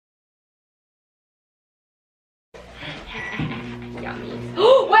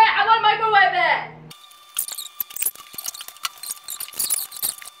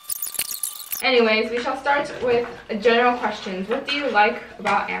Anyways, we shall start with general questions. What do you like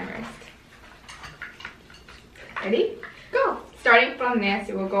about Amherst? Ready? Go. Starting from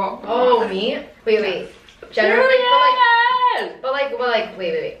Nancy, we'll go. Oh, me? Wait. General, wait.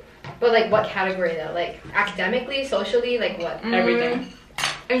 But like, what category though? Like, academically, socially, like what? Everything.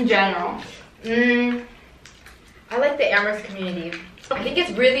 In general. I like the Amherst community. I think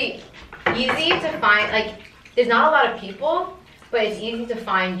it's really easy to find, like, there's not a lot of people, but it's easy to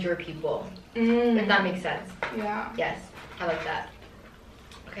find your people. If that makes sense. Yeah. Yes, I like that.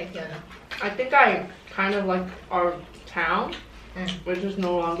 Okay, Fiona. I think I kind of like our town, which is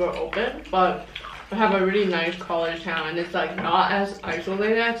no longer open, but we have a really nice college town, and it's like not as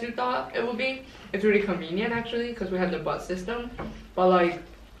isolated as you thought it would be. It's really convenient actually because we have the bus system, but like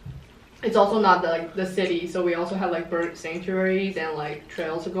it's also not the city, so we also have like bird sanctuaries and like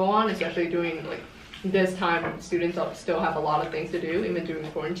trails to go on, especially during like this time. Students still have a lot of things to do even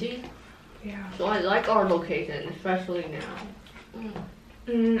during quarantine. Yeah. So I like our location, especially now.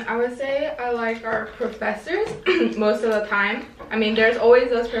 I would say I like our professors most of the time. I mean, there's always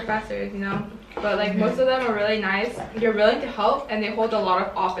those professors, you know, but like most of them are really nice. They're willing to help, and they hold a lot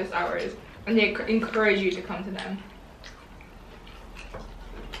of office hours, and they encourage you to come to them.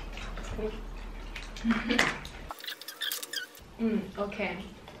 Okay.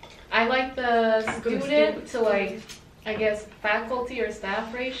 I like the student to like, I guess, faculty or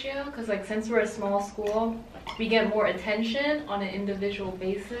staff ratio, because like since we're a small school, we get more attention on an individual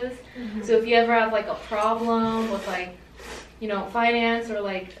basis. So if you ever have like a problem with like, you know, finance or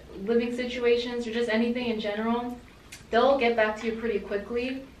like living situations or just anything in general, they'll get back to you pretty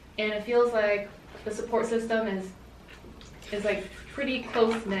quickly, and it feels like the support system is like pretty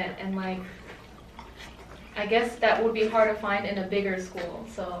close-knit, and like I guess that would be hard to find in a bigger school.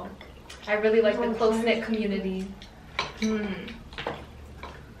 So I really like the close-knit community.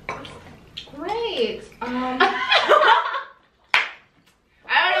 Great. I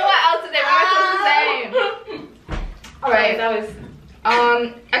don't know what else to say. What am I supposed to say? All right. That was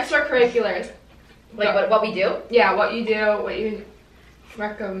extracurriculars. Like what we do? Yeah, what you do, what you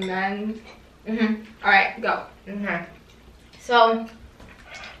recommend. All right, go. So,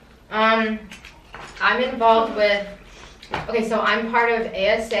 I'm involved with. Okay, so I'm part of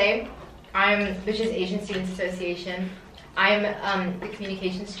ASA, which is Asian Students Association. I'm the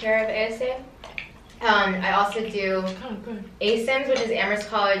communications chair of ASA. I also do ASIMS, which is Amherst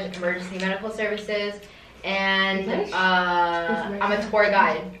College Emergency Medical Services, and I'm a tour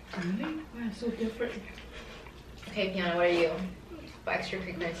guide. Really? Wow, so different. Okay, Fiona, what are you? What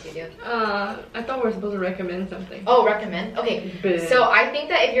extracurriculars do you do? I thought we were supposed to recommend something. Oh, recommend? Okay, so I think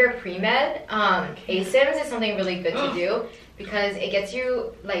that if you're a pre-med, ASIMS is something really good to do because it gets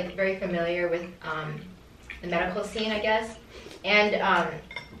you like very familiar with the medical scene, I guess, and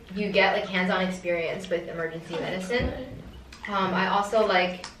you get like hands-on experience with emergency medicine. I also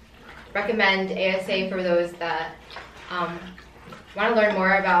like recommend ASA for those that want to learn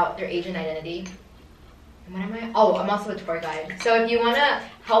more about their Asian identity. And what am I? Oh, I'm also a tour guide. So if you want to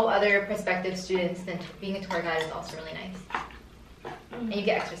help other prospective students, then being a tour guide is also really nice. And you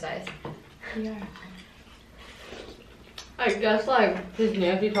get exercise. Yeah. I guess like since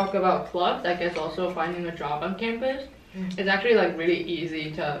Nancy talked about clubs, I guess also finding a job on campus. It's actually like really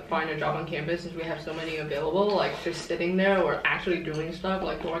easy to find a job on campus since we have so many available, like just sitting there or actually doing stuff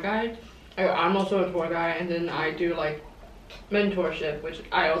like tour guide. I'm also a tour guide, and then I do like mentorship, which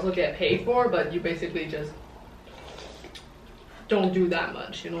I also get paid for, but you basically just don't do that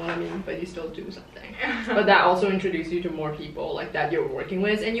much, you know what I mean? But you still do something. But that also introduces you to more people like that you're working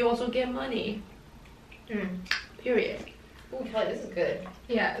with, and you also get money. Period. Ooh, Kelly, this is good.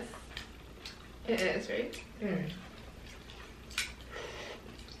 Yes. It is, right?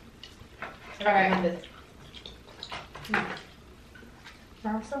 All right.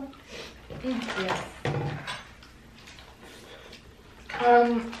 Awesome. Yes.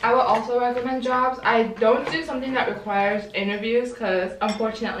 I would also recommend jobs. I don't do something that requires interviews because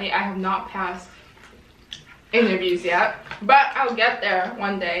unfortunately I have not passed interviews yet, but I'll get there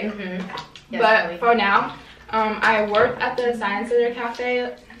one day. Yes, but Kelly. for now, I worked at the Science Center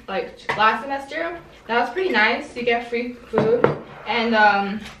Cafe like last semester. That was pretty nice. You get free food. And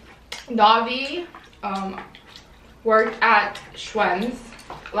Davi worked at Schwemm's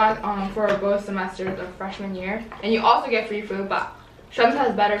for both semesters of freshman year, and you also get free food, but Schwemm's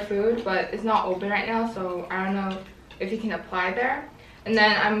has better food, but it's not open right now, so I don't know if you can apply there. And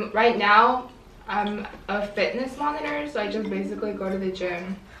then right now I'm a fitness monitor, so I just basically go to the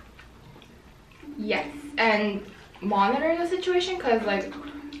gym. Yes, and monitor the situation because like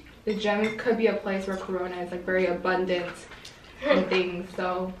the gym could be a place where corona is like very abundant and things,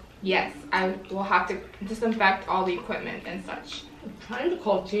 so yes, I will have to disinfect all the equipment and such. I'm trying to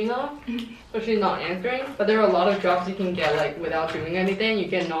call Tina, but she's not answering. But there are a lot of jobs you can get like without doing anything. You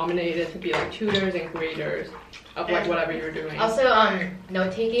get nominated to be like tutors and graders of like whatever you're doing. Also,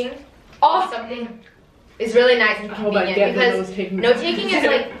 note taking. Oh, something is really nice and convenient because note taking is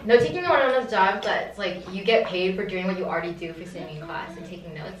like note taking is one of those jobs that's like you get paid for doing what you already do for sitting in class and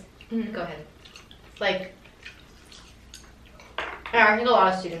taking notes. Go ahead. It's like I think a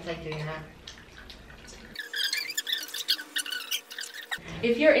lot of students like doing that.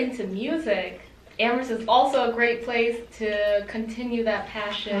 If you're into music, Amherst is also a great place to continue that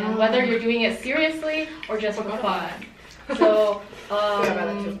passion, whether you're doing it seriously or just for fun. So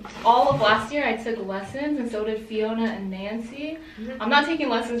all of last year I took lessons, and so did Fiona and Nancy. I'm not taking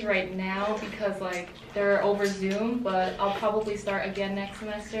lessons right now because like they're over Zoom, but I'll probably start again next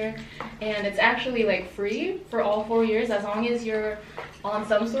semester. And it's actually like free for all 4 years as long as you're on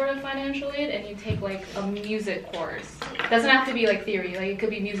some sort of financial aid and you take like a music course. It doesn't have to be like theory, like it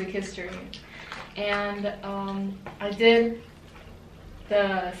could be music history. And I did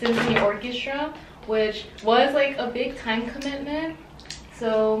the symphony orchestra, which was like a big time commitment.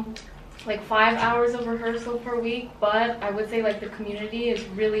 So like 5 hours of rehearsal per week, but I would say like the community is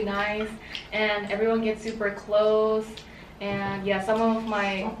really nice and everyone gets super close. And yeah, some of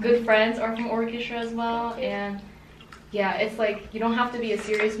my good friends are from orchestra as well. And yeah, it's like you don't have to be a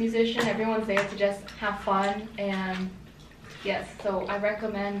serious musician. Everyone's there to just have fun. And yes, so I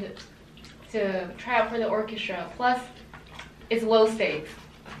recommend to try out for the orchestra. Plus, it's low stakes.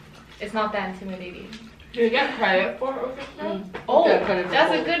 It's not that intimidating. Do you get credit for orchestra? Oh,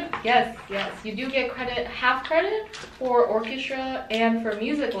 that's a good, yes. You do get credit, half credit for orchestra and for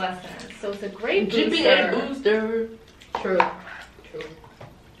music lessons. So it's a great GPA booster. True.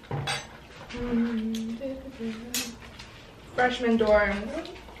 Freshman dorms,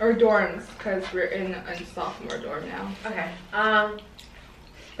 or dorms, because we're in a sophomore dorm now. Okay.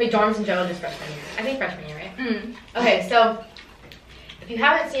 Wait, dorms in general, just freshman year. I think freshman year, right? Okay, so if you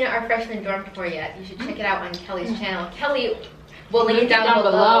haven't seen our freshman dorm tour yet, you should check it out on Kelly's channel. Kelly will link it down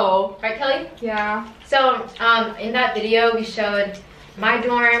below. Right, Kelly? Yeah. So, in that video, we showed my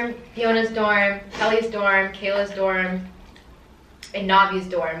dorm, Fiona's dorm, Kelly's dorm, Kayla's dorm, and Navi's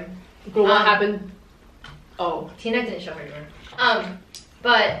dorm. But what happened? Oh. Tina didn't show her dorm.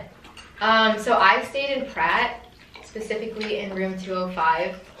 So I stayed in Pratt, specifically in room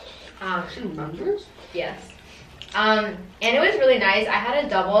 205. She remembers? Yes. And it was really nice. I had a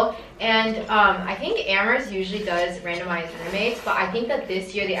double, and I think Amherst usually does randomized roommates, but I think that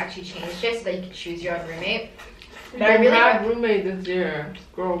this year they actually changed it so that you can choose your own roommate. But I really had a roommate this year.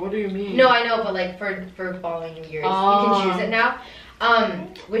 Girl, what do you mean? No, I know, but like for following years, you can choose it now.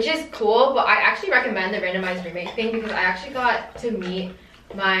 Which is cool, but I actually recommend the randomized roommate thing because I actually got to meet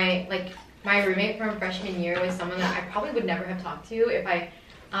my roommate from freshman year was someone that I probably would never have talked to if I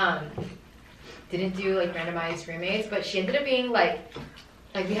didn't do like randomized roommates, but she ended up being like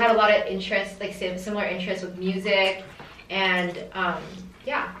we had a lot of interests, like similar interests with music, and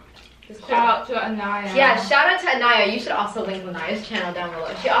yeah. Cool. Shout out to Anaya. Yeah, shout out to Anaya. You should also link Anaya's channel down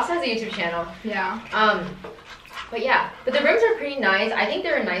below. She also has a YouTube channel. Yeah. But yeah, but the rooms are pretty nice. I think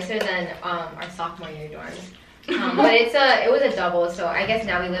they were nicer than our sophomore year dorms. But it was a double, so I guess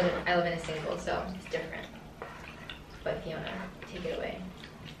now I live in a single, so it's different. But Fiona, take it away.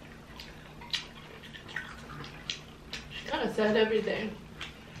 She kind of said everything.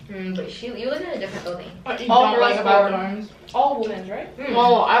 But you live in a different building. All girls about dorms. All women's, right?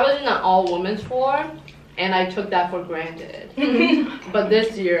 Well, I was in an all-women's floor, and I took that for granted. But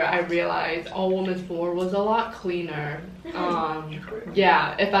this year, I realized all-women's floor was a lot cleaner.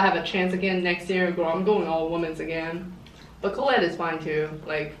 Yeah, if I have a chance again next year, girl, I'm going all-women's again. But co-ed is fine too.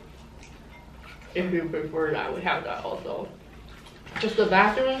 Like, if you prefer it, I would have that also. Just the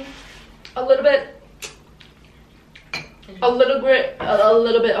bathroom, a little bit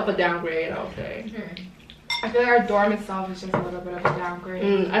of a downgrade, I'll say. I feel like our dorm itself is just a little bit of a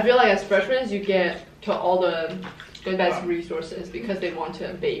downgrade. I feel like as freshmen, you get to all the best resources because they want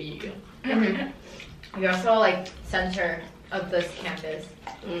to baby you. You're also like center of this campus.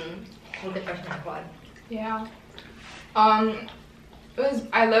 With the freshman quad. Yeah. I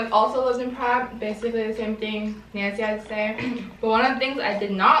also lived in Pratt, basically the same thing Nancy had to say. But one of the things I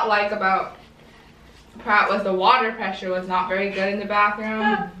did not like about Pratt was the water pressure was not very good in the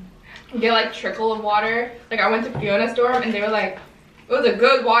bathroom. You get like trickle of water. Like I went to Fiona's dorm and they were like, it was a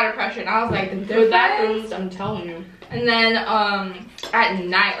good water pressure, and I was like, the bathrooms, I'm telling you. And then at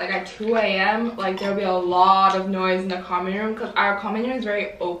night, like at 2 a.m., like there'll be a lot of noise in the common room because our common room is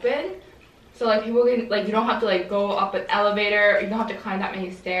very open. So like people can like you don't have to like go up an elevator, you don't have to climb that many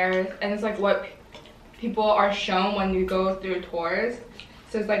stairs, and it's like what people are shown when you go through tours.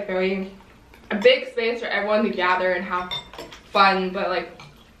 So it's like a big space for everyone to gather and have fun. But like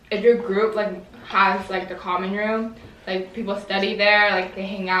if your group like has like the common room, like people study there, like they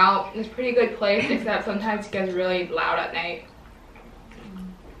hang out. It's a pretty good place, except sometimes it gets really loud at night.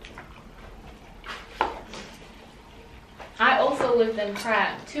 I also lived in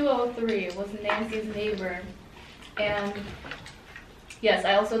Pratt. 203 was Nancy's neighbor. And yes,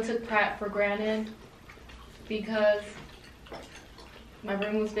 I also took Pratt for granted because my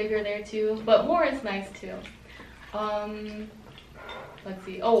room was bigger there too. But Moore is nice too. Let's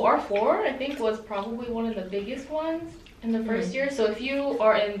see. Oh, our floor I think was probably one of the biggest ones in the first year. So if you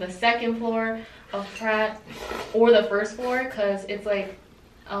are in the second floor of Pratt or the first floor, because it's like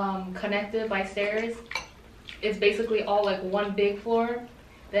connected by stairs, it's basically all like one big floor,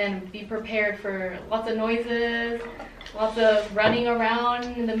 then be prepared for lots of noises, lots of running around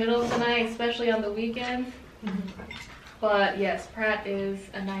in the middle of the night, especially on the weekends. But yes, Pratt is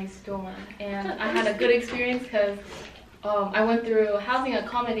a nice dorm, and I had a good experience because I went through a housing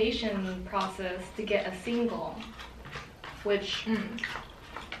accommodation process to get a single, which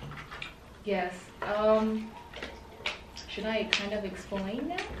yes, should I kind of explain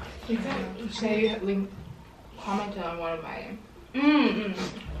that? You can say commented on one of my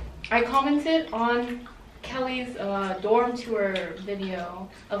I commented on Kelly's dorm tour video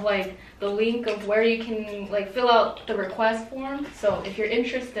of like the link of where you can like fill out the request form. So if you're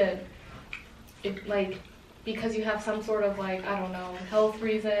interested, if like because you have some sort of like I don't know health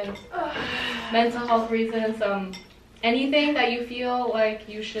reasons, mental health reasons, anything that you feel like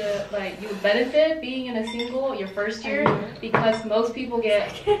you should like you would benefit being in a single your first year, because most people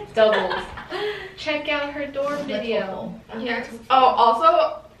get doubles. Check out her dorm video. Yes. Oh,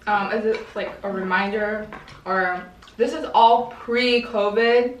 also, as it like a reminder, or this is all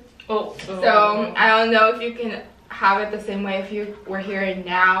pre-COVID. So I don't know if you can have it the same way if you were here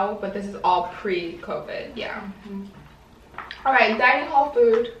now, but this is all pre-COVID. Yeah. All right, dining hall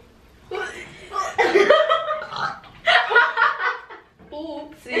food.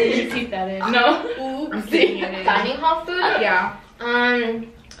 Oopsie. Keep that in. No. Oopsie. Dining hall food? Yeah.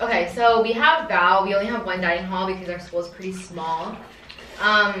 Okay, so we have Val. We only have one dining hall because our school is pretty small.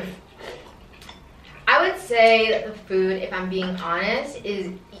 I would say that the food, if I'm being honest,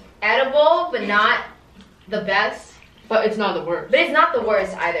 is edible, but not the best. But it's not the worst. But it's not the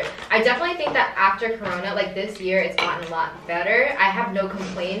worst either. I definitely think that after Corona, like this year, it's gotten a lot better. I have no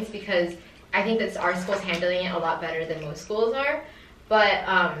complaints because I think that our school's handling it a lot better than most schools are. But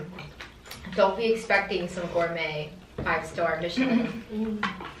don't be expecting some gourmet 5-star Michelin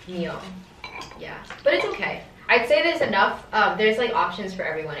meal. Yeah, but it's okay. I'd say there's enough. There's like options for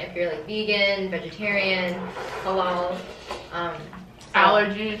everyone. If you're like vegan, vegetarian, halal,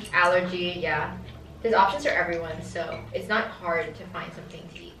 allergy, yeah. There's options for everyone, so it's not hard to find something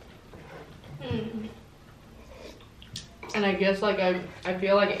to eat. And I guess like I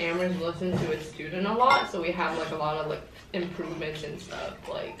feel like Amherst listens to its student a lot, so we have like a lot of like improvements and stuff.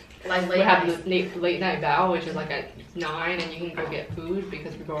 Like we have the late night bow, which is like at 9, and you can go get food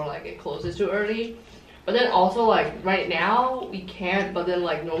because people are like it closes too early. But then also like right now we can't, but then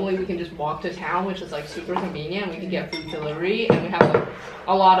like normally we can just walk to town, which is like super convenient. We can get food delivery, and we have like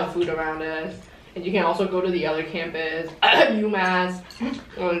a lot of food around us. And you can also go to the other campus, UMass,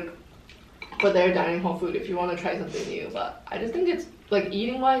 for their dining hall food if you want to try something new. But I just think it's like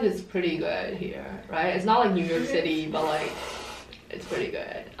eating wise, it's pretty good here, right? It's not like New York City, but like it's pretty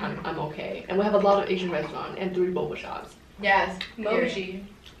good. I'm okay. And we have a lot of Asian restaurants and 3 boba shops. Yes, Moji.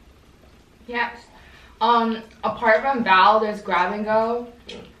 Yes. Apart from Val, there's Grab and Go,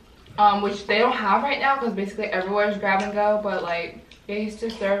 which they don't have right now because basically everywhere is Grab and Go. But like they used to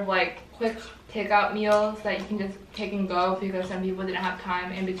serve like quick takeout meals that you can just take and go because some people didn't have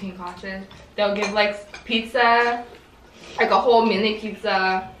time in between classes. They'll give like pizza, like a whole mini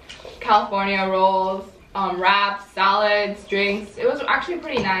pizza, California rolls, wraps, salads, drinks. It was actually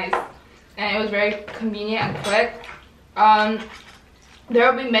pretty nice, and it was very convenient and quick. There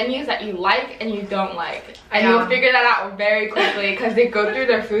will be menus that you like and you don't like, and you'll figure that out very quickly because they go through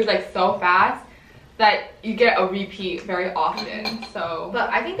their food like so fast that you get a repeat very often. So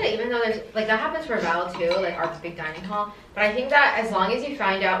but I think that even though there's like that happens for Val too, like our big dining hall, but I think that as long as you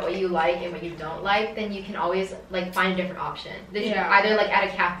find out what you like and what you don't like, then you can always like find a different option. Either like at a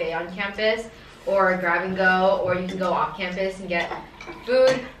cafe on campus or Grab and Go, or you can go off campus and get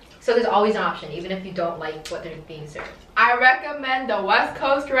food. So there's always an option even if you don't like what they're being served. I recommend the West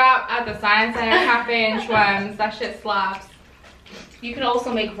Coast route at the Science Center Cafe in Schwems. That shit slaps. You can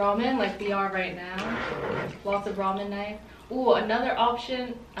also make ramen like we are right now. Lots of ramen night. Ooh, another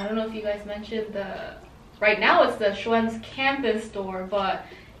option. I don't know if you guys mentioned right now it's the Schwen's campus store, but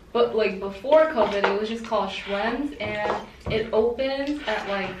like before COVID, it was just called Schwen's, and it opens at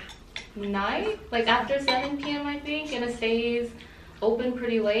like night, like after 7 p.m. I think, and it stays open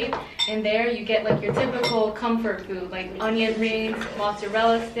pretty late. And there you get like your typical comfort food, like onion rings,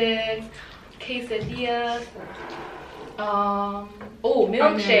 mozzarella sticks, quesadillas.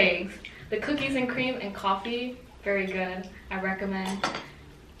 Milkshakes, the cookies and cream and coffee, very good. I recommend.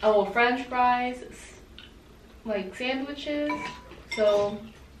 Oh, French fries, like sandwiches. So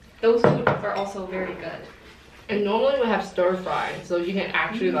those foods are also very good. And normally we have stir fry, so you can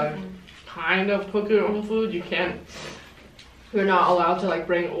actually like kind of cook your own food. You're not allowed to like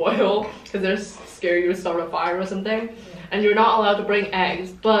bring oil because they're scared you start a fire or something, and you're not allowed to bring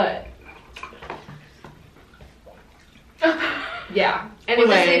eggs. But yeah. Anyway,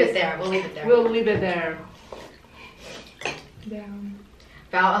 we'll just leave it there. We'll leave it there. We'll leave it there. Damn.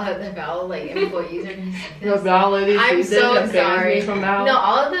 The Val like employees are gonna say The this. Val lady I'm so sorry. From Val. No,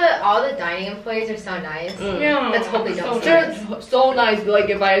 all the dining employees are so nice. Yeah, Let's hope they don't. They're so nice. Like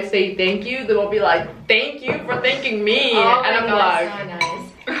if I say thank you, they will be like, "Thank you for thanking me," Oh and my I'm God, like,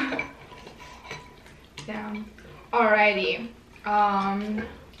 so nice. Damn. Alrighty.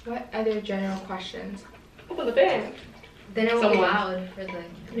 What other general questions? "Open the bag." Then it will be loud for the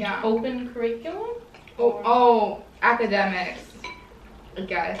Yeah. Open curriculum? Oh, academics. I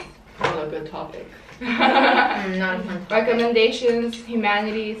guess. Another good topic. not a fun topic. Recommendations,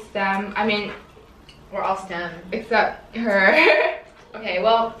 humanities, STEM. I mean, We're all STEM. except her. Okay,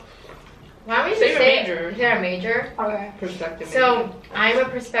 well, why don't we Say just your say major. Is our major? Okay. Perspective. So I'm a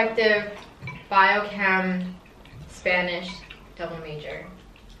perspective biochem Spanish double major.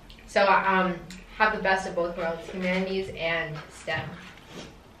 So I have the best of both worlds, humanities and STEM.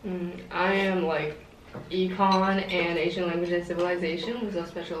 I am like econ and Asian language and civilization with a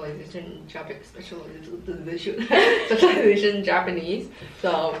specialization specialization Japanese.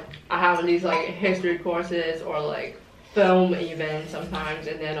 So I have these like history courses or like film even sometimes,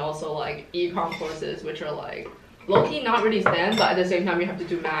 and then also like econ courses which are like low-key not really STEM, but at the same time you have to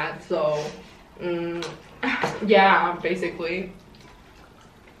do math. So yeah, basically.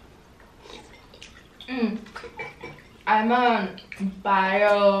 I'm a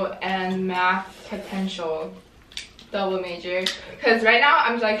bio and math potential double major because right now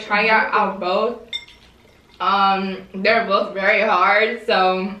I'm like trying out both. They're both very hard,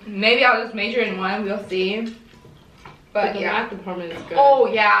 so maybe I'll just major in one. We'll see. But the yeah, math department is good. Oh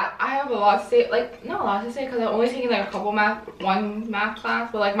yeah, I have a lot to say. Like not a lot to say because I've only taken like a couple one math class,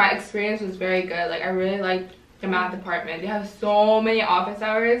 but like my experience was very good. Like I really liked the math department. They have so many office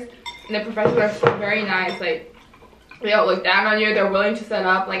hours, and the professors are very nice. Like they don't look down on you. They're willing to set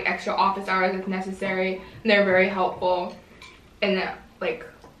up like extra office hours if necessary, and they're very helpful and like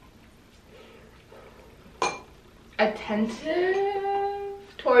attentive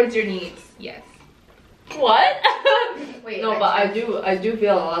towards your needs. Yes. What? Wait, No, but I do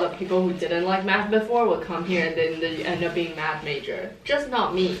feel a lot of people who didn't like math before would come here and then they end up being math major. Just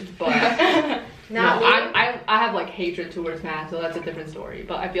not me, but Not no, me. I have like hatred towards math, so that's a different story.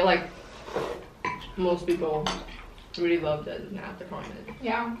 But I feel like most people really love the math department.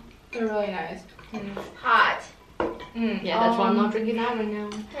 Yeah, they're really nice. Hot. Yeah, that's why I'm not drinking that right now.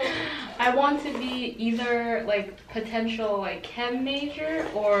 I want to be either like potential like chem major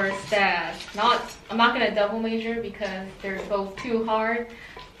or stats. I'm not gonna double major because they're both too hard,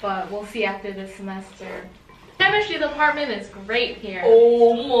 but we'll see after this semester. Chemistry department is great here.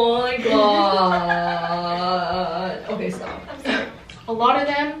 Oh my god. Okay, stop. I'm sorry. A lot of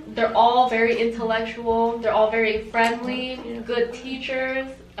them, they're all very intellectual. They're all very friendly, good teachers.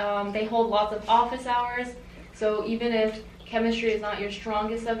 They hold lots of office hours. So even if chemistry is not your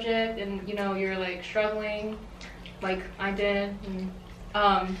strongest subject and you know you're like struggling like I did,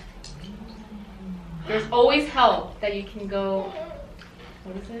 there's always help that you can go,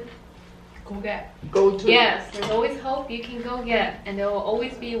 what is it? Go to. Yes, there's always help you can go get, and they will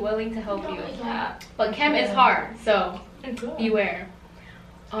always be willing to help you. But chem is hard, so beware.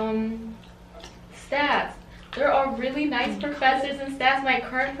 Stats. There are really nice professors in stats. My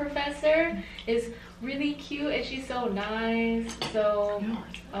current professor is really cute and she's so nice. So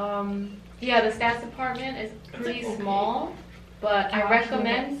yeah, the stats department is pretty small, but I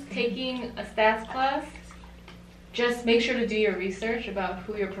recommend taking a stats class. Just make sure to do your research about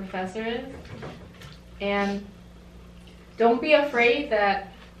who your professor is, and don't be afraid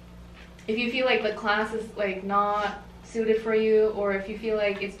that if you feel like the class is like not suited for you, or if you feel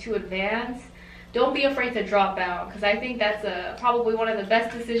like it's too advanced, don't be afraid to drop out, because I think that's probably one of the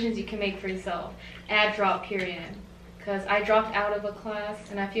best decisions you can make for yourself. Add drop period. Because I dropped out of a class,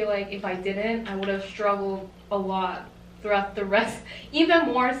 and I feel like if I didn't, I would have struggled a lot throughout the rest, even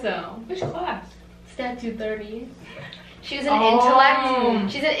more so. Which class? Stat 230. She was an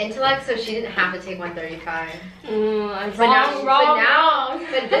intellect. She's an intellect, so she didn't have to take 135.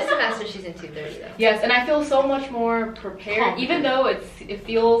 But this semester she's in 230 though. Yes, and I feel so much more prepared, even though it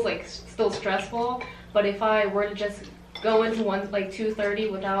feels like still stressful. But if I were to just go into 230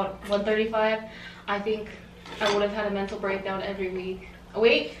 without 135, I think I would have had a mental breakdown every week.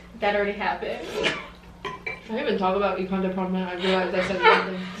 Wait, that already happened. I didn't even talk about econ department. I realized I said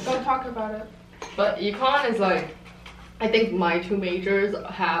something. Don't talk about it. But econ is like, I think my two majors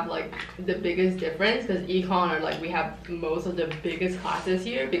have like the biggest difference, because econ are like, we have most of the biggest classes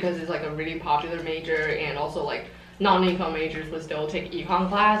here because it's like a really popular major, and also like non-econ majors would still take econ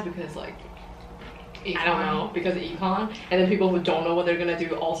class because like, I don't know, because of econ. And then people who don't know what they're gonna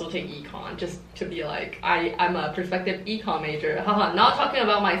do also take econ, just to be like, I'm a prospective econ major. Haha, not talking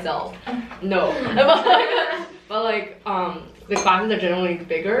about myself. No. but like the classes are generally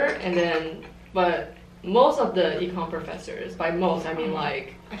bigger, and then but most of the econ professors, by most I mean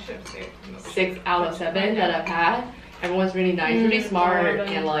like 6 out of 7 that I've had, everyone's really nice, really smart,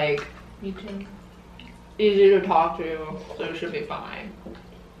 and like easy to talk to, so it should be fine.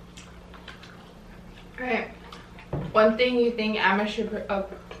 Right. One thing you think Amherst should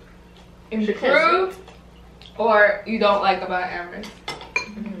improve, or you don't like about Amherst?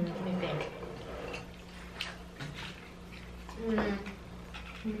 Let me think.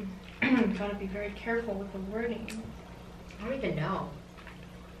 Gotta be very careful with the wording. I don't even know.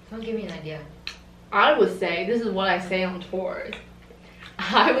 Don't give me an idea. I would say, this is what I say on tours,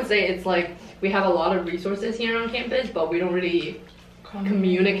 I would say it's like we have a lot of resources here on campus, but we don't really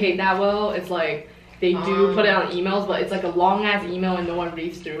communicate that well. It's like they do put it on emails, but it's like a long ass email and no one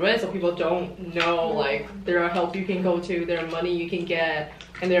reads through it, so people don't know like there are help you can go to, there are money you can get,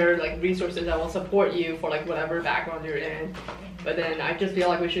 and there are like resources that will support you for like whatever background you're in. But then I just feel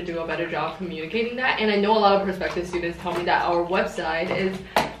like we should do a better job communicating that. And I know a lot of prospective students tell me that our website is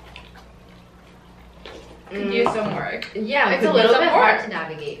Could use some work. Yeah, it's a little bit hard to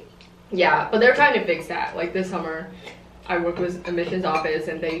navigate. Yeah, but they're trying to fix that. Like this summer, I worked with admissions office,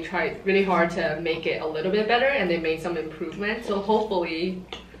 and they tried really hard to make it a little bit better, and they made some improvements. So hopefully,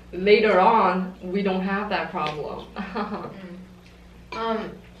 later on, we don't have that problem.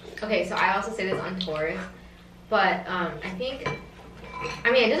 Okay, so I also say this on tours, but I think,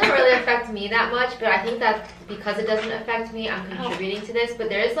 I mean, it doesn't really affect me that much, but I think that because it doesn't affect me, I'm contributing to this. But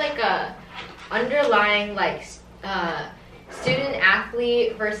there's like a underlying like student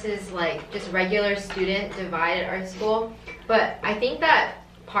athlete versus like just regular student divide at our school. But I think that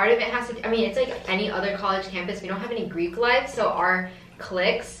part of it has to, I mean, it's like any other college campus. We don't have any Greek life, so our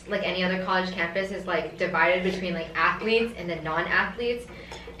cliques, like any other college campus, is like divided between like athletes and then non-athletes.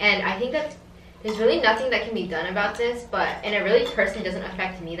 And I think that there's really nothing that can be done about this, and it really personally doesn't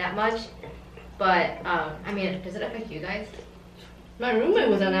affect me that much. But I mean, does it affect you guys? My roommate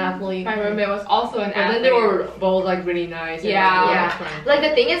was an athlete. My roommate was also an athlete. And then they were both like really nice. Yeah. Like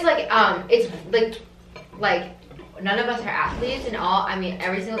the thing is like it's like none of us are athletes, and I mean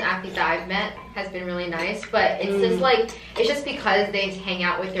every single athlete that I've met has been really nice. But it's just like it's just because they hang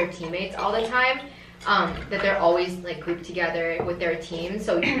out with their teammates all the time. That they're always like grouped together with their team.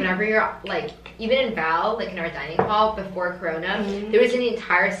 So whenever you're like, even in Val, like in our dining hall before Corona, there was an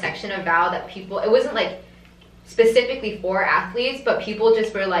entire section of Val that people, it wasn't like specifically for athletes, but people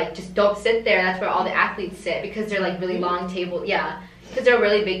just were like, just don't sit there. That's where all the athletes sit, because they're like really long tables. Yeah, because they're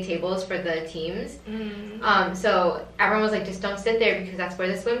really big tables for the teams. So everyone was like, just don't sit there because that's where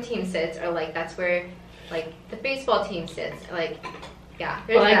the swim team sits, or like that's where like the baseball team sits. Like, yeah.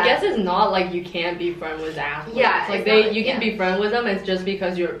 But I guess it's not like you can't be friends with athletes. Yeah, like you can be friends with them. It's just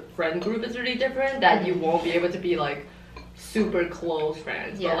because your friend group is really different that you won't be able to be like super close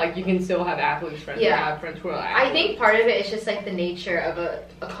friends. But like you can still have athletes friends. Yeah, have friends who are athletes. I think part of it is just like the nature of a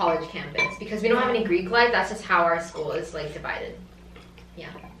college campus, because we don't have any Greek life. That's just how our school is like divided.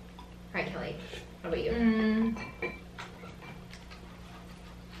 Yeah. Right, Kelly. What about you?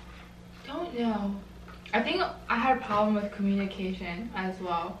 Don't know. I think I had a problem with communication as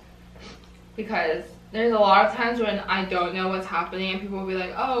well, because there's a lot of times when I don't know what's happening and people will be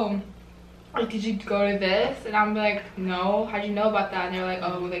like, oh, like, did you go to this? And I'm like, no, how'd you know about that? And they're like,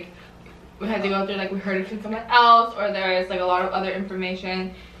 oh, like, we had to go through, like, we heard it from someone else, or there's like a lot of other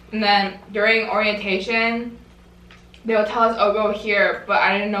information. And then during orientation, they'll tell us, oh, go here, but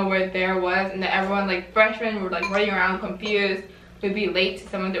I didn't know where there was, and then everyone, like, freshmen were like running around confused. would be late to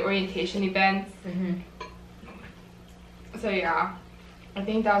some of the orientation events. So yeah, I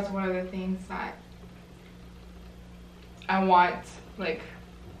think that's one of the things that I want like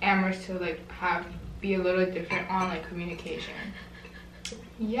Amherst to like be a little different on like communication.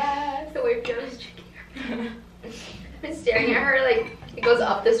 Yes. The way Fiona's drinking. I've been staring at her like it goes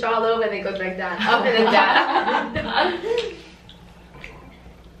up the straw a little bit and it goes right down. Up and then down.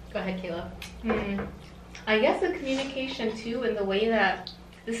 Go ahead, Kayla. I guess the communication too, in the way that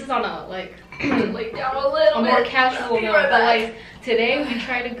this is on a like lay down a little more casual note, but like today we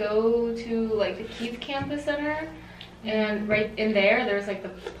try to go to like the Keith Campus Center, and right in there's like the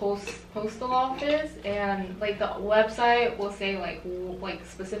postal office, and like the website will say like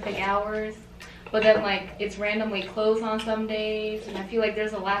specific hours, but then like it's randomly closed on some days, and I feel like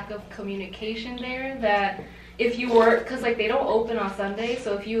there's a lack of communication there that if you were, because like they don't open on Sunday,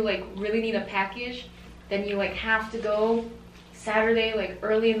 so if you like really need a package, then you like have to go Saturday like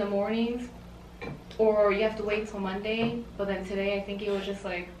early in the mornings, or you have to wait till Monday. But then today I think it was just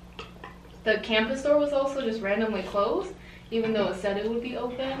like the campus store was also just randomly closed, even though it said it would be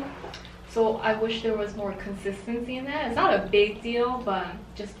open. So I wish there was more consistency in that. It's not a big deal, but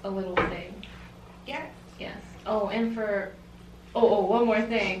just a little thing. Yes. Oh, and for one more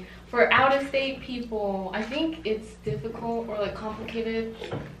thing. For out-of-state people, I think it's difficult or like complicated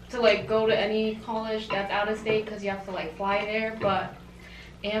to like go to any college that's out-of-state because you have to like fly there. But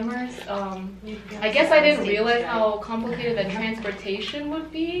Amherst, I guess I didn't realize how complicated the transportation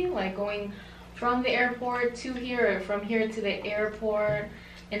would be, like going from the airport to here, or from here to the airport,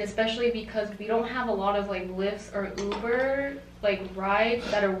 and especially because we don't have a lot of like Lyfts or Uber like rides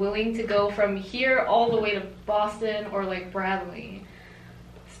that are willing to go from here all the way to Boston or like Bradley.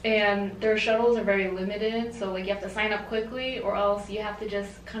 And their shuttles are very limited, so like you have to sign up quickly or else you have to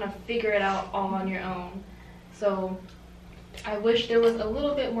just kind of figure it out all on your own. So I wish there was a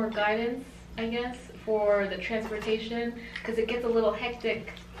little bit more guidance, I guess, for the transportation, because it gets a little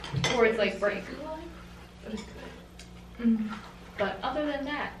hectic towards like break. But other than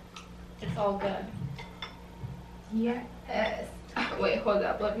that, it's all good. Yes. Wait, hold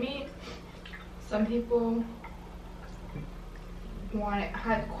up. Some people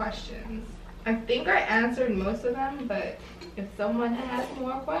had questions. I think I answered most of them, but if someone has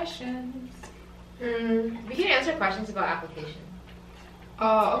more questions. We can answer questions about application.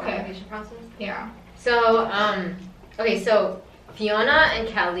 Oh, okay. Application process? Yeah. So, okay, so Fiona and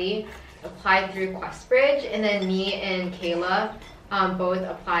Kelly applied through QuestBridge, and then me and Kayla both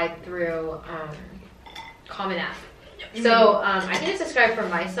applied through Common App. So I can just describe for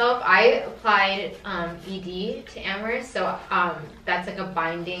myself. I applied ED to Amherst, so that's like a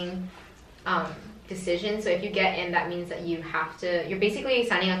binding decision. So if you get in, that means that you're basically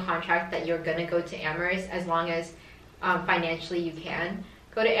signing a contract that you're gonna go to Amherst as long as financially you can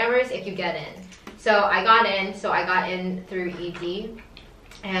go to Amherst if you get in. So I got in through ED,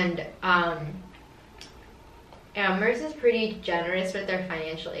 and Amherst is pretty generous with their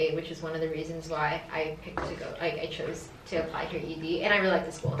financial aid, which is one of the reasons why I chose to apply here ED, and I really like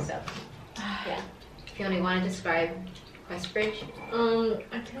the school, so yeah. Fiona, you want to describe QuestBridge?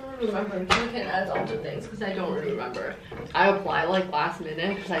 I can't really remember. I can add on to things because I don't really remember. I applied like last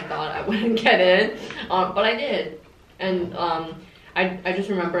minute because I thought I wouldn't get in, but I did, and I just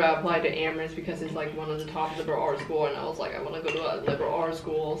remember I applied to Amherst because it's like one of the top liberal arts school, and I was like, I want to go to a liberal arts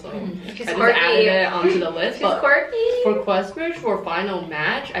school, so I just added it onto the list. She's quirky. For QuestBridge, for final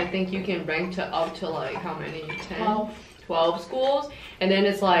match, I think you can rank to up to like how many? 12 schools, and then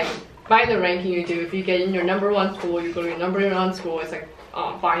it's like by the ranking you do. If you get in your #1 school, you go to your #1 school. It's like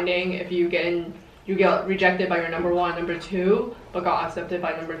finding. If you get rejected by your #1, #2, but got accepted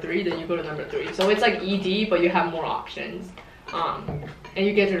by #3, then you go to #3. So it's like ED, but you have more options. And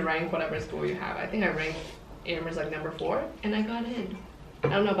you get to rank whatever school you have. I think I ranked Amherst like #4, and I got in. I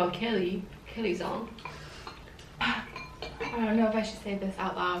don't know about Kelly. Kelly's on. I don't know if I should say this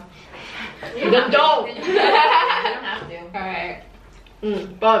out loud. Then don't! You don't have to. Alright.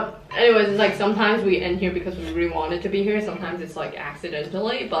 But anyways, it's like sometimes we end here because we really wanted to be here. Sometimes it's like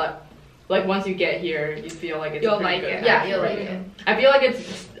accidentally, but like once you get here, you feel like it's you'll pretty like good. it. Yeah, you'll like it. I feel like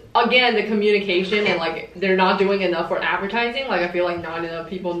it's, again, the communication, and like they're not doing enough for advertising. Like I feel like not enough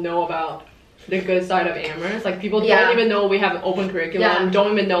people know about the good side of Amherst. Like people don't even know we have an open curriculum.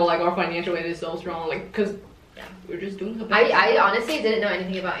 Don't even know like our financial aid is so strong. Like because we're just doing the best. I honestly didn't know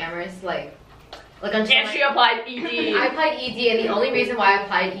anything about Amherst. Like until and she applied ED. I applied ED, and the only reason why I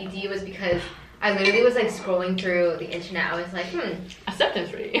applied ED was because I literally was like scrolling through the internet. I was like,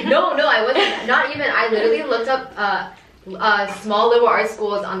 acceptance rate. No, I wasn't. Not even. I literally looked up small liberal arts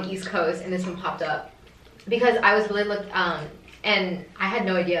schools on the East Coast, and this one popped up because I was really And I had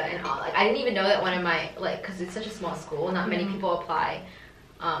no idea, and like I didn't even know that one of my because it's such a small school, not many people apply.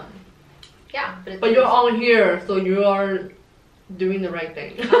 Yeah, but you're all here, so you are doing the right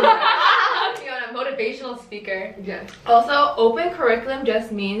thing. Fiona, motivational speaker. Yes. Also, open curriculum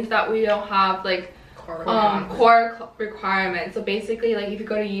just means that we don't have like core requirements. So basically, like if you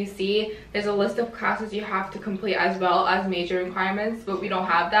go to UC, there's a list of classes you have to complete as well as major requirements, but we don't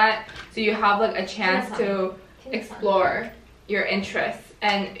have that. So you have like a chance to explore your interests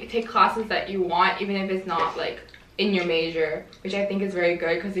and take classes that you want, even if it's not like in your major, which I think is very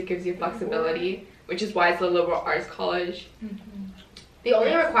good because it gives you flexibility, which is why it's a liberal arts college. The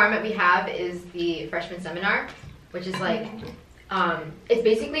only requirement we have is the freshman seminar, which is like it's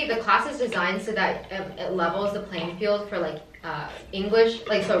basically the class is designed so that it levels the playing field for like English,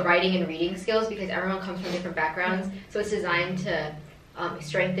 like so writing and reading skills, because everyone comes from different backgrounds. So it's designed to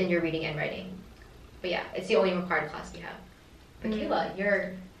strengthen your reading and writing. But yeah, it's the only required class we have. But Kayla,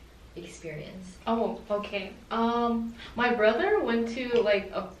 your experience. Oh, okay. My brother went to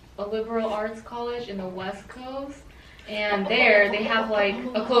like a liberal arts college in the West Coast, and there they have like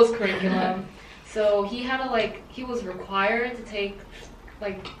a closed curriculum. So he had to he was required to take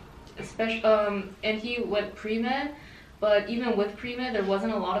like a special and he went pre-med, but even with pre-med there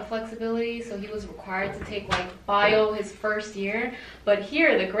wasn't a lot of flexibility, so he was required to take like bio his first year. But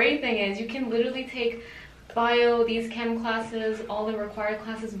here the great thing is you can literally take bio, these chem classes, all the required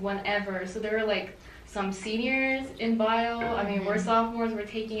classes whenever. So there are like some seniors in bio. I mean, we're sophomores, we're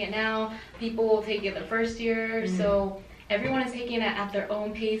taking it now. People will take it the first year. So everyone is taking it at their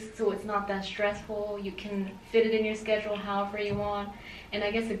own pace, so it's not that stressful. You can fit it in your schedule however you want. And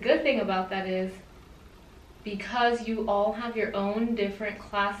I guess the good thing about that is because you all have your own different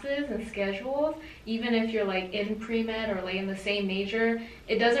classes and schedules, even if you're like in pre-med or like in the same major,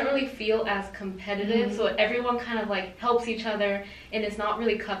 it doesn't really feel as competitive. So everyone kind of like helps each other, and it's not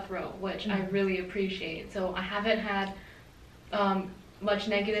really cutthroat, which I really appreciate. So I haven't had much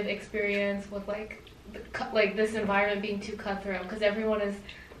negative experience with like this environment being too cutthroat, because everyone is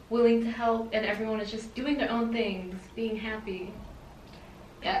willing to help and everyone is just doing their own things, being happy.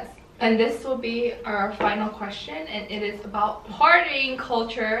 Yes. And this will be our final question, and it is about partying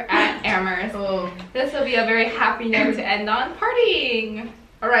culture at Amherst. This will be a very happy note to end on, partying.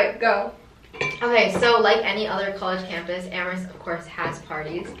 All right, go. Okay, so like any other college campus, Amherst of course has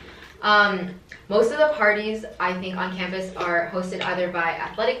parties. Most of the parties I think on campus are hosted either by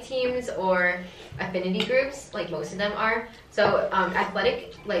athletic teams or affinity groups, like most of them are. So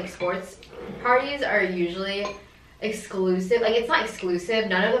athletic, like sports parties are usually exclusive. Like, it's not exclusive.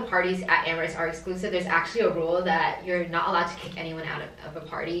 None of the parties at Amherst are exclusive. There's actually a rule that you're not allowed to kick anyone out of a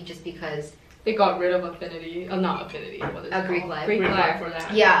party just because they got rid of affinity. Not affinity. What is it Greek called? life. Greek life for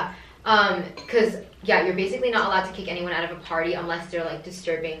that. Yeah. Because you're basically not allowed to kick anyone out of a party unless they're like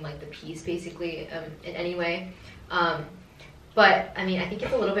disturbing like the peace, basically, in any way. But I mean, I think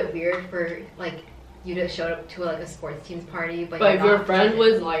it's a little bit weird for like you to show up to like a sports team's party, but if you're friends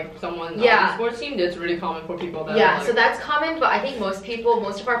with like someone on the sports team, that's really common for people that so that's common. But I think most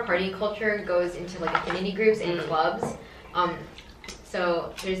of our party culture goes into like affinity groups and clubs.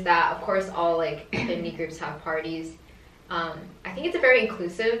 So there's that. Of course, all like affinity groups have parties. I think it's a very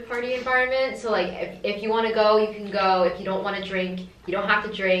inclusive party environment. So like if you want to go, you can go. If you don't want to drink, you don't have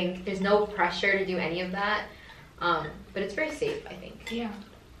to drink. There's no pressure to do any of that. But it's very safe, I think. Yeah.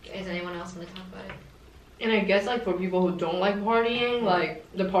 Does anyone else want to talk about it? And I guess like for people who don't like partying, like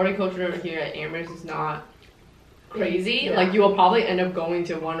the party culture here at Amherst is not crazy. Yeah. Like you will probably end up going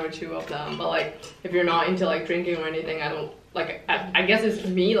to one or two of them, but like if you're not into like drinking or anything, I don't like. I guess it's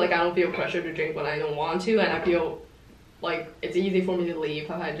me. Like I don't feel pressure to drink when I don't want to, and I feel like it's easy for me to leave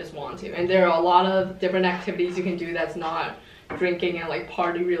if I just want to. And there are a lot of different activities you can do that's not drinking and like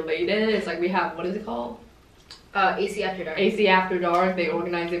party related. It's like we have, what is it called? AC After Dark. AC After Dark. They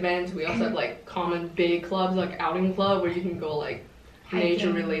organize events. We also have like common big clubs like outing club where you can go like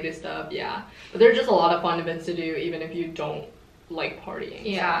nature related stuff. Yeah, but there's just a lot of fun events to do even if you don't like partying.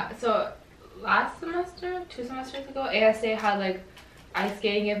 Yeah. So last semester, 2 semesters ago, ASA had like ice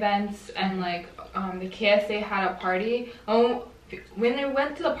skating events, and like the KSA had a party. When I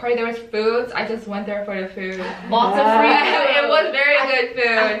went to the party, there was foods. I just went there for the food. Lots of free food. It was very good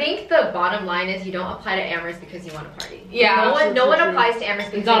food. I think the bottom line is you don't apply to Amherst because you want to party. Yeah. No one applies to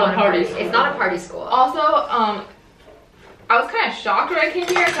Amherst because they want to party. It's not a party school. Also, I was kind of shocked when I came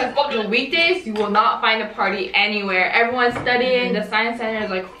here because the weekdays you will not find a party anywhere. Everyone's studying. The science center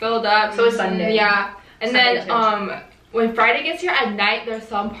is like filled up. So is Sunday. Yeah. And Sunday then when Friday gets here at night, there's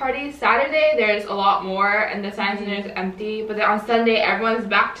some parties. Saturday, there's a lot more, and the science center is empty. But then on Sunday, everyone's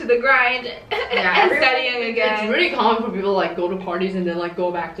back to the grind and studying again. It's really common for people to like go to parties and then like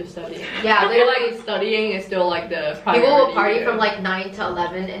go back to studying. Yeah, I feel like studying is still like the priority. People will party from like 9 to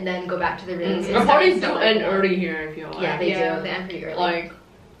 11 and then go back to the rooms. Our parties do end early here, I feel like. Yeah, they do. They end pretty early. Like,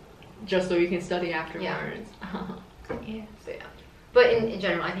 just so you can study afterwards. Yeah. So, yeah. But in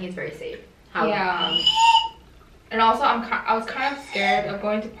general, I think it's very safe. And also, I was kind of scared of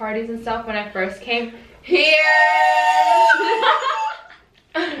going to parties and stuff when I first came here.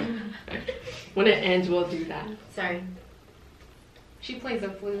 When it ends, we'll do that. Sorry. She plays a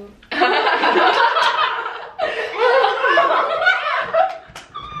flute.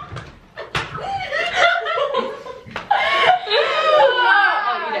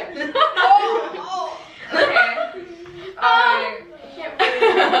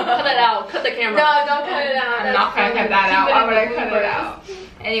 Cut it out. Cut the camera. No, don't cut it out. I'm not gonna cut that out. Why would I cut it out?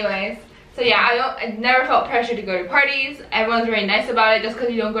 Anyways, so yeah, I never felt pressure to go to parties. Everyone's very nice about it. Just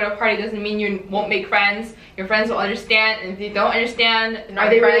because you don't go to a party doesn't mean you won't make friends. Your friends will understand, and if you don't understand, are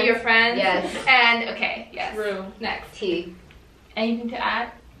they really your friends? Yes. And okay, yes. True. Next. T. Anything to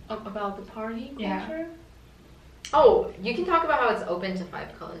add? About the party culture? Yeah. Oh, you can talk about how it's open to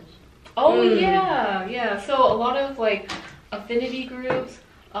 5 college. Oh yeah. So a lot of like affinity groups,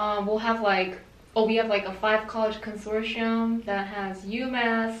 we'll have like, we have like a 5 college consortium that has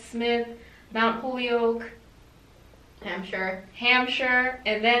UMass, Smith, Mount Holyoke, Hampshire,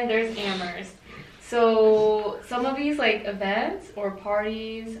 and then there's Amherst. So some of these like events or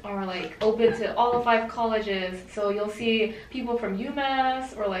parties are like open to all 5 colleges. So you'll see people from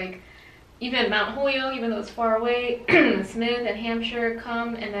UMass or like even Mount Holyoke, even though it's far away, Smith and Hampshire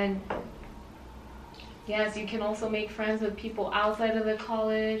come, and then yes, you can also make friends with people outside of the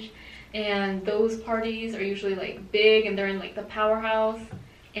college, and those parties are usually like big and they're in like the powerhouse,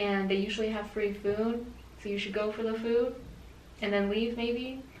 and they usually have free food, so you should go for the food and then leave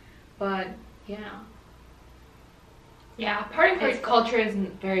maybe. But Yeah, party culture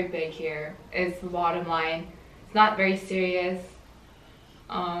isn't very big here. Is the bottom line. It's not very serious.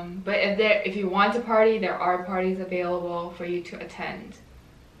 But if you want to party, there are parties available for you to attend.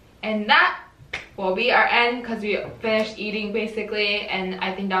 And that will be our end because we finished eating basically, and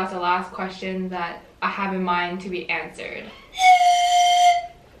I think that was the last question that I have in mind to be answered.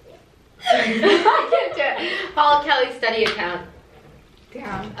 I can't do it. Follow Kelly's study account.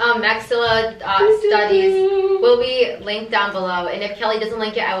 Damn. Maxilla Studies will be linked down below, and if Kelly doesn't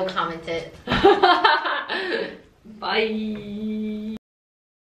link it, I will comment it. Bye.